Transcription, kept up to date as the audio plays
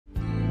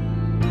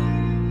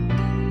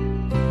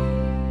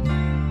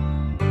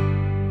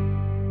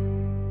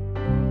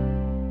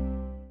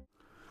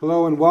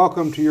Hello and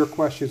welcome to Your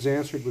Questions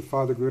Answered with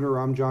Father Gruner.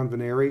 I'm John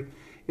Veneri.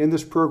 In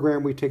this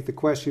program, we take the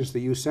questions that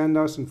you send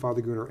us and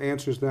Father Gruner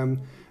answers them.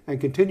 And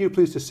continue,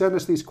 please, to send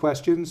us these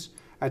questions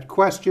at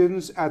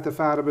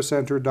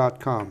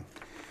questions@thefatimacenter.com.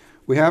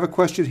 We have a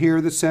question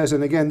here that says,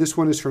 and again, this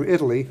one is from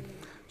Italy.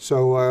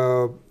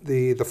 So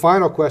the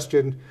final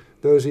question,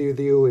 those of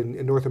you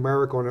in North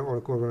America are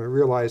going to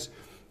realize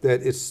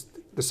that it's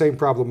the same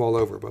problem all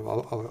over, but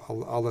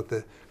I'll let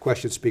the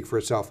question speak for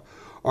itself.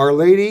 Our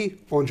Lady,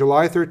 on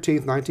July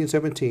 13th,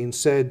 1917,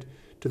 said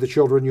to the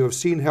children, "You have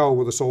seen hell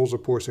where the souls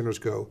of poor sinners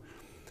go."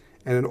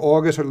 And in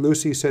August,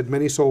 Lucy said,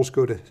 "Many souls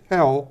go to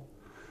hell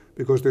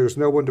because there is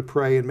no one to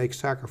pray and make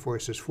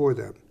sacrifices for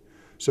them."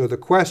 So the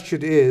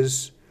question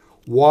is,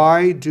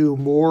 why do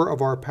more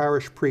of our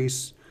parish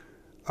priests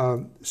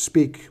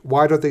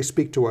why don't they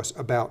speak to us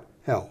about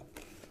hell?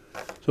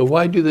 So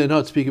why do they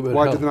not speak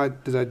about hell?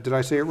 Did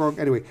I say it wrong?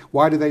 Anyway,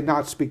 why do they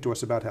not speak to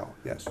us about hell?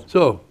 Yes.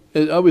 So,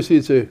 obviously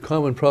it's a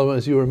common problem,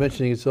 as you were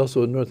mentioning. It's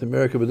also in North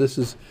America, but this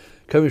is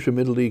coming from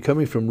Italy,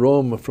 coming from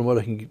Rome, from what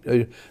I can...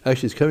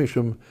 actually, it's coming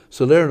from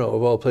Salerno,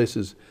 of all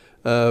places.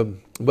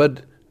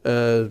 But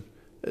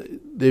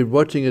they're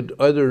watching it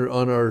either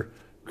on our...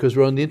 Because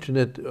we're on the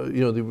internet,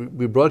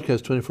 we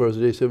broadcast 24 hours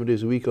a day, 7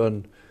 days a week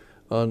in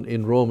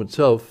Rome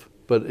itself,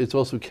 but it's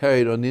also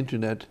carried on the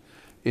internet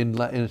in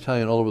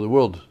Italian all over the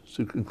world,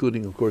 so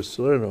including, of course,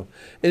 Salerno.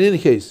 In any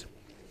case,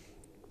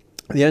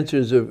 the answer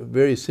is a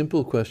very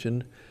simple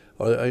question.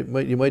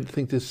 You might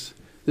think this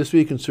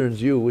really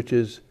concerns you, which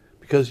is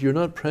because you're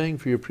not praying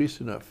for your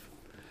priest enough.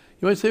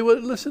 You might say, well,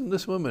 listen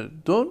 1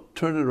 minute. Don't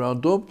turn it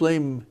around. Don't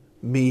blame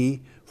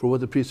me for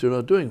what the priests are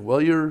not doing.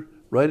 Well, you're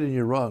right and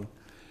you're wrong.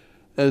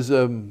 As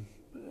again,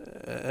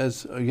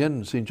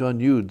 St. John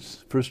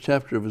Eudes, first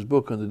chapter of his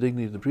book on the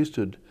dignity of the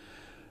priesthood,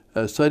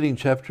 citing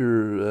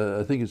chapter,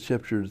 I think it's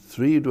chapter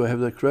 3, do I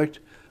have that correct,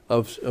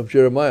 of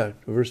Jeremiah,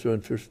 verse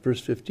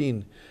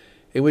 15,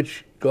 in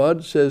which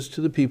God says to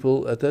the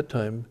people at that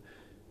time,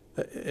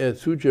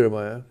 through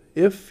Jeremiah,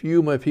 "If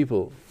you, my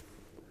people,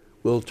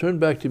 will turn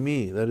back to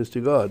me," that is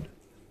to God,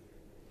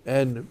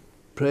 "and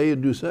pray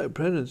and do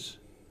penance,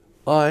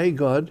 I,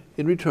 God,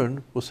 in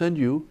return, will send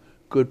you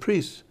good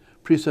priests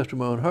after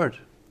my own heart."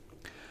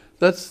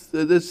 It's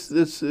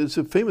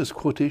a famous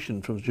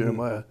quotation from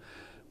Jeremiah.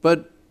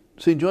 But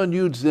St. John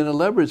Eudes then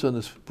elaborates on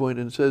this point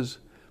and says,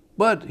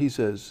 but, he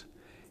says,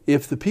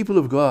 if the people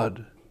of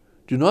God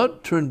do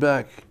not turn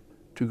back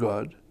to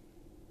God,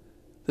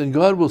 then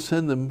God will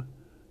send them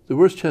the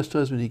worst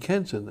chastisement he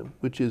can send them,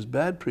 which is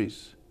bad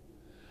priests.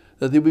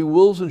 That they will be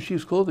wolves in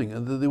sheep's clothing,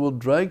 and that they will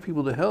drag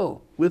people to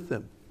hell with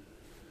them.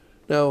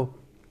 Now,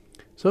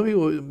 some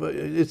people,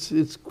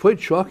 it's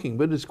quite shocking,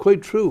 but it's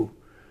quite true.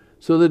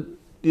 So that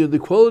the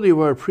quality of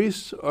our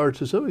priests are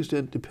to some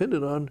extent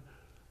dependent on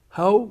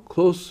how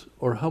close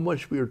or how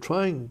much we are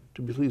trying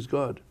to please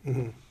God.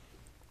 Mm-hmm.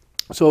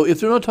 So if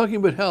they're not talking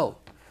about hell,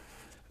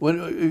 when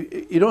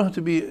you don't have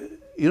to be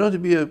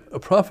a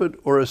prophet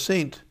or a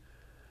saint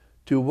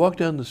to walk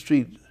down the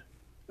street,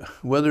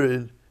 whether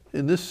in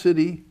this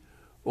city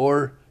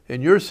or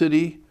in your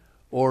city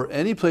or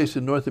any place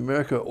in North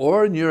America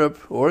or in Europe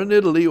or in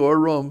Italy or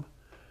Rome,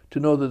 to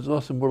know that there's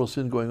lots of mortal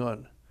sin going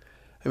on.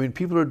 I mean,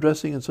 people are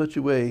dressing in such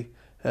a way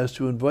as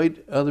to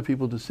invite other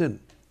people to sin.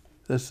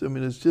 It's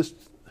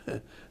just,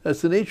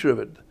 that's the nature of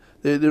it.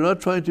 They're not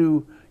trying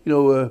to,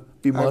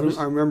 be modest.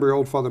 I remember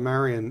old Father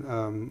Marion.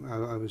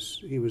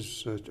 He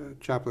was a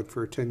chaplain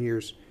for 10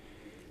 years,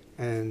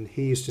 and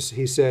he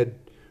said,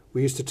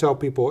 we used to tell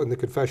people in the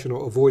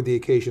confessional, avoid the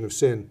occasion of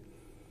sin.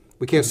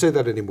 We can't say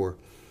that anymore.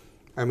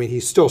 I mean, he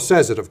still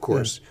says it, of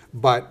course,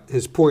 but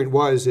his point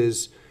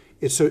is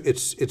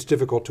it's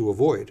difficult to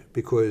avoid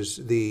because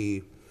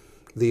the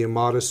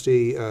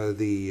immodesty,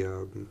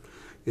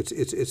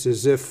 it's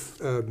as if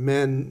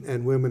men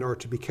and women are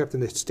to be kept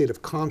in a state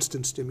of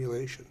constant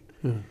stimulation,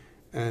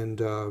 and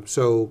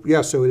so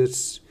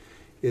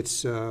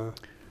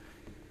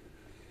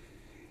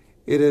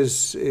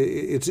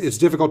it's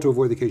difficult to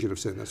avoid the occasion of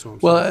sin. That's all I'm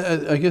saying.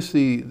 Well, I guess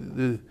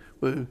the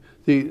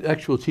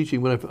actual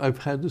teaching, when I've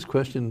had this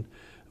question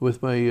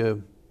with my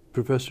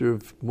professor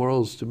of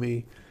morals to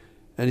me,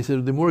 and he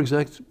said the more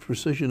exact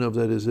precision of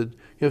that is that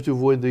you have to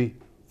avoid the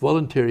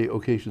voluntary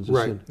occasions of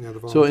sin. Yeah,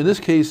 so in this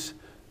case,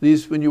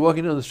 when you're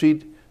walking down the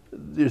street,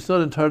 it's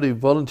not entirely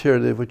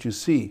voluntary what you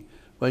see.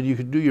 But you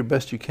can do your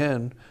best you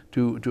can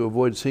to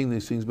avoid seeing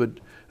these things. But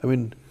I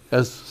mean,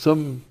 as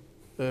some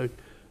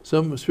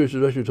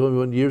spiritual director told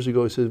me years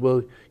ago, he says,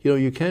 well,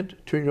 you can't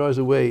turn your eyes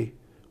away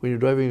when you're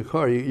driving a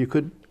car. You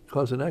could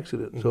cause an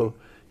accident. Mm-hmm. So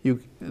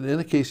in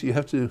any case, you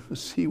have to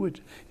see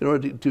in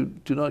order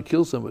to not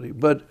kill somebody.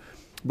 But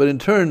in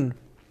turn,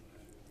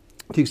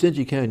 to the extent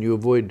you can, you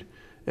avoid.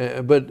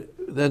 But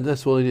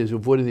that's all it is,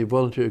 avoiding the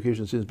voluntary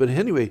occasional sins. But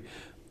anyway,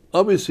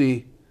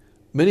 obviously,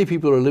 many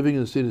people are living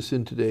in a state of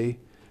sin today,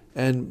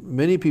 and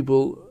many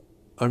people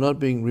are not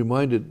being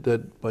reminded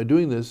that by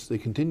doing this, they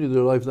continue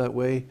their life that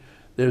way.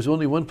 There's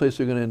only one place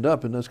they're going to end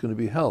up, and that's going to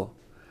be hell.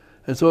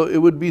 And so it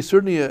would be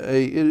certainly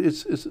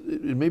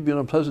it may be an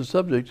unpleasant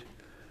subject,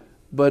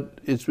 but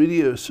it's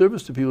really a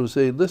service to people to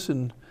say,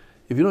 listen,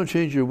 if you don't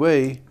change your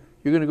way,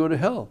 you're going to go to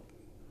hell.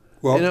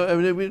 Well, You know,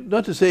 I mean,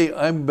 not to say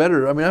I'm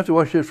better. I mean, I have to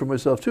watch it for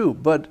myself too,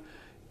 but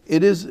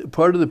it is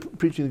part of the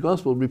preaching the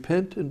gospel.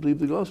 Repent and believe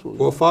the gospel.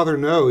 well, Father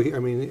No, I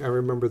mean, I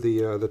remember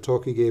the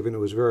talk he gave, and it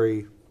was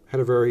had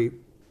a very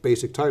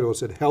basic title. It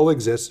said, "Hell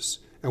exists,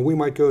 and we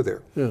might go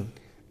there." Yeah.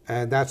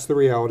 And that's the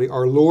reality.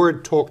 Our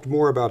Lord talked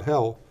more about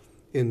hell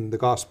in the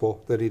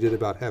gospel than he did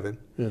about heaven.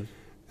 Yes.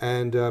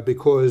 And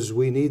because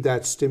we need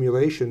that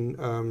stimulation,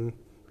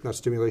 not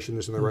stimulation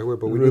isn't the right word,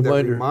 but we need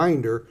Reminder. that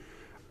reminder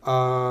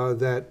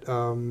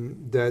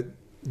that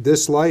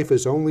this life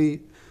is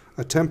only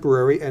a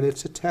temporary, and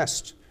it's a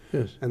test.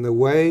 Yes. And the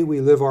way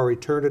we live our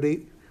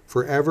eternity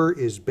forever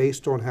is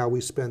based on how we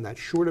spend that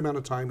short amount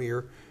of time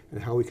here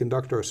and how we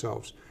conduct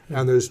ourselves.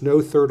 And there's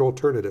no third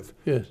alternative.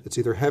 Yes. It's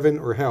either heaven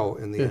or hell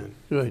in the Yeah, end.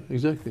 right,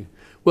 exactly.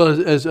 Well,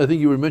 as I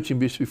think you were mentioning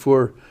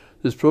before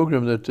this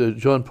program, that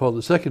John Paul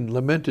II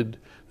lamented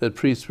that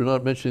priests were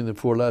not mentioning the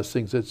four last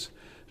things. That's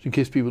in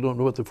case people don't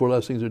know what the four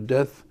last things are: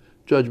 death,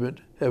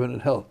 judgment, heaven,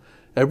 and hell.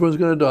 Everyone's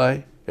going to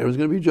die. Everyone's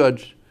going to be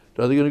judged.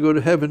 They're either going to go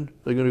to heaven,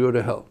 they're going to go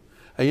to hell.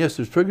 And yes,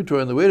 there's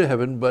purgatory on the way to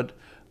heaven, but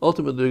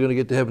ultimately they're going to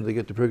get to heaven, they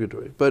get to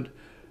purgatory. But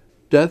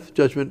death,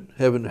 judgment,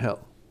 heaven, and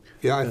hell.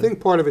 Yeah, I think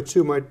part of it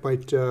too might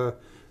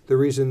the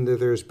reason that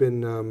there's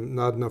been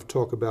not enough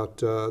talk about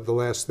the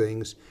last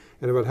things,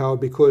 and about how,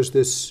 because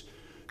this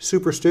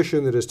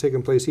superstition that has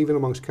taken place even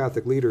amongst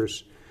Catholic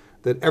leaders,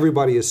 that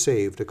everybody is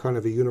saved, a kind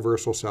of a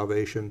universal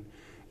salvation,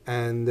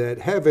 and that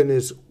heaven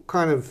is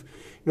kind of,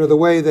 the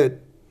way that,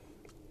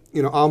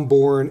 I'm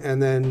born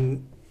and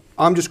then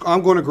I'm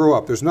going to grow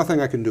up. There's nothing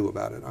I can do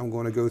about it. I'm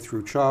going to go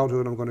through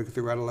childhood. I'm going to go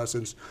through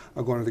adolescence.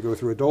 I'm going to go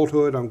through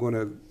adulthood.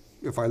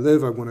 If I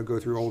live, I'm going to go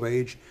through old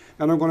age,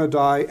 and I'm going to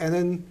die. And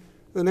then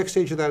the next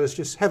stage of that is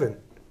just heaven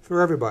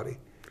for everybody.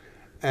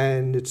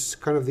 And it's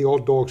kind of the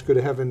old dogs go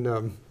to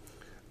heaven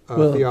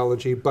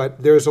theology.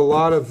 But there's a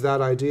lot of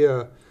that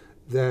idea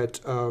that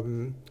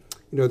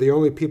the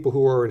only people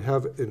who are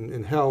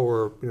in hell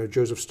are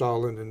Joseph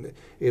Stalin and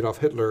Adolf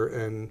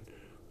Hitler,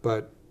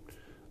 but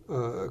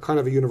kind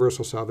of a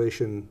universal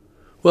salvation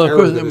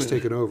era that has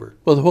taken over.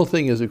 Well, the whole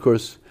thing is, of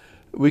course,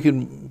 we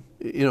can,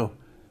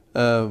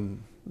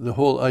 the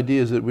whole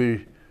idea is that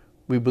we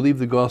believe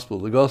the gospel.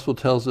 The gospel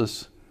tells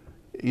us,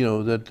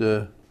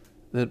 that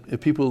if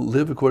people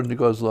live according to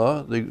God's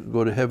law, they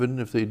go to heaven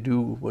if they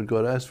do what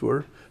God asked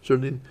for,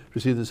 certainly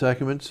receive the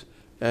sacraments,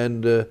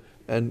 and live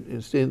in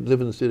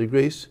the state of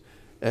grace,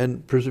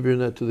 and persevere in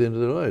that to the end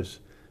of their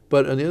lives.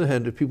 But on the other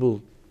hand, if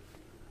people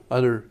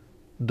either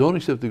don't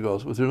accept the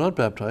gospel, if they're not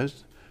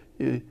baptized,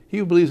 he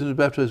who believes and is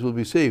baptized will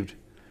be saved.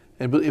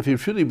 And if he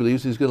truly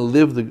believes, he's going to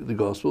live the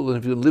gospel, and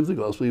if he's going to live the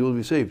gospel, he will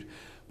be saved.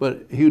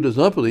 But he who does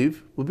not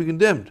believe will be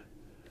condemned.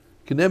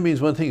 Condemned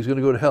means one thing: he's going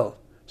to go to hell.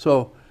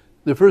 So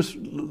the first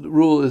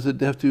rule is that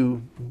they have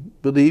to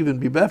believe and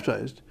be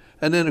baptized,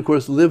 and then, of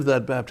course, live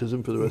that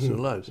baptism for the rest of their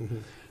lives. Mm-hmm.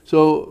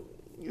 So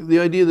the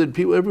idea that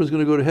everyone's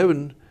going to go to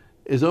heaven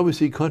is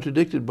obviously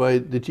contradicted by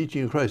the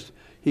teaching of Christ.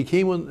 He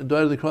came and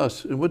died on the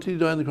cross. And what did he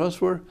die on the cross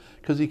for?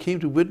 Because he came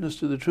to witness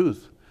to the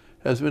truth.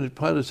 As when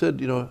Pilate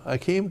said, I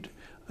came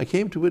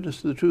to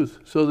witness to the truth.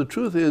 So the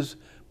truth is,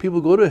 people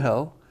go to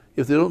hell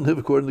if they don't live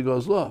according to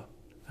God's law.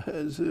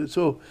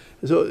 So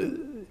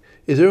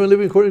is everyone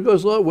living according to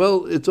God's law?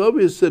 Well, it's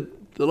obvious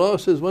that the law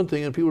says one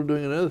thing and people are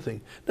doing another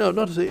thing. Now,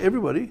 not to say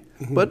everybody,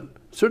 but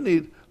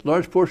certainly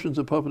large portions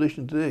of the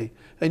population today.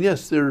 And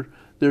yes, they're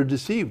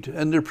deceived,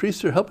 and their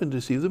priests are helping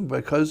deceive them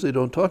because they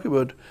don't talk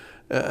about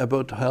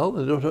hell,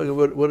 and they don't talk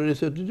about what it is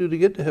they have to do to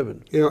get to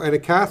heaven. And a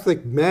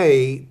Catholic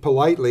may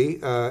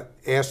politely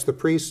ask the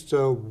priest,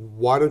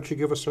 why don't you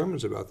give us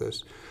sermons about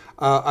this?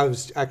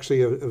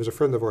 It was a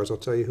friend of ours. I'll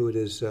tell you who it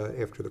is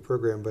after the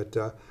program,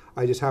 but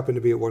I just happened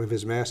to be at one of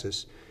his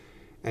masses.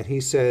 And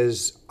he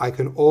says,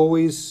 I'm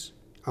always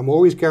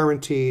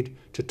guaranteed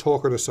to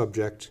talk on a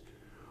subject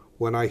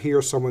when I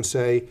hear someone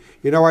say,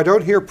 I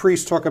don't hear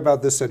priests talk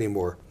about this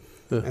anymore.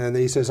 Yeah. And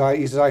he says,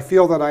 I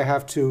feel that I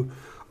have to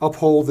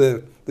uphold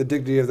the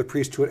dignity of the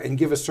priesthood and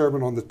give a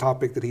sermon on the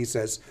topic that he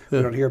says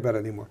we don't hear about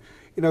anymore.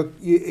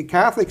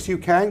 Catholics, you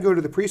can go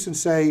to the priest and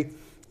say,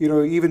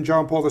 even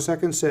John Paul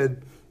II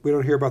said, we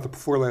don't hear about the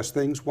four last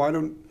things. Why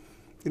don't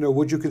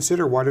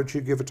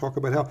you give a talk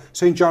about hell?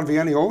 St. John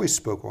Vianney always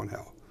spoke on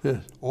hell.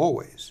 Yes.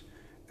 Always.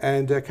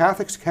 And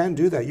Catholics can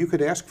do that. You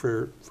could ask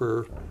for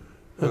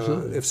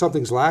if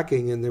something's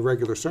lacking in the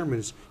regular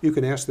sermons, you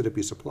can ask that it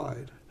be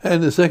supplied.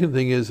 And the second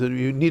thing is that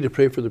you need to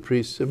pray for the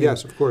priests.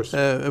 Yes, of course.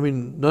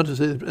 Not to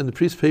say, and the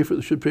priests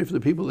should pray for the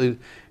people. If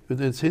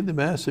they say the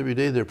Mass every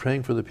day, they're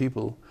praying for the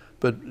people.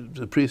 But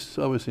the priests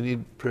obviously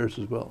need prayers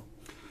as well.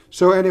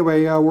 So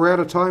anyway, we're out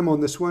of time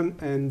on this one,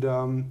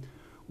 and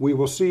we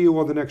will see you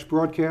on the next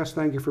broadcast.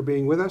 Thank you for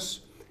being with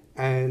us,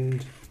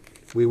 and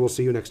we will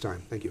see you next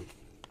time. Thank you.